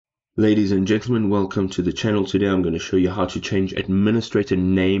Ladies and gentlemen, welcome to the channel. Today I'm going to show you how to change administrator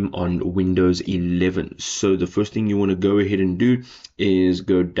name on Windows 11. So the first thing you want to go ahead and do is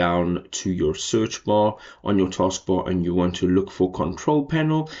go down to your search bar on your taskbar and you want to look for control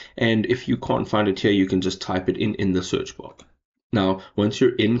panel, and if you can't find it here you can just type it in the search bar. Now once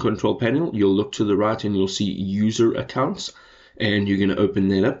you're in control panel, you'll look to the right and you'll see user accounts, and you're going to open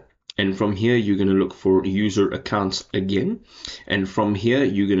that up. And from here, you're going to look for user accounts again. And from here,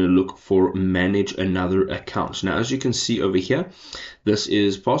 you're going to look for manage another account. Now, as you can see over here, this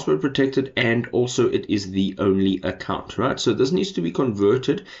is password protected and also it is the only account, right? So this needs to be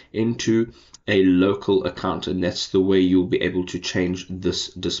converted into a local account, and that's the way you'll be able to change this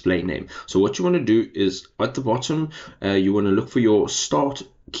display name. So what you want to do is at the bottom, you want to look for your start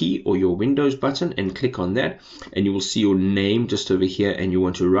key or your Windows button and click on that, and you will see your name just over here, and you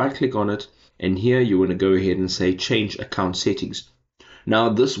want to right click on it, and here you want to go ahead and say change account settings. Now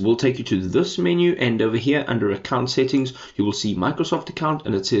this will take you to this menu, and over here under account settings you will see Microsoft account,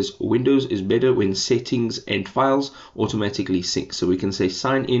 and it says Windows is better when settings and files automatically sync. So we can say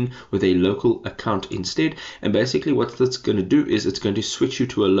sign in with a local account instead, and basically what that's going to do is it's going to switch you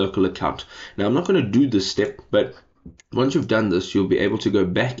to a local account. Now I'm not going to do this step, but once you've done this, you'll be able to go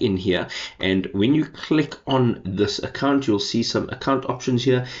back in here, and when you click on this account, you'll see some account options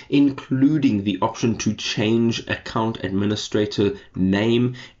here, including the option to change account administrator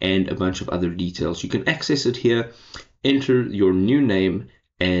name and a bunch of other details. You can access it here, enter your new name,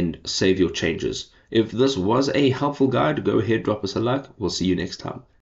 and save your changes. If this was a helpful guide, go ahead, drop us a like. We'll see you next time.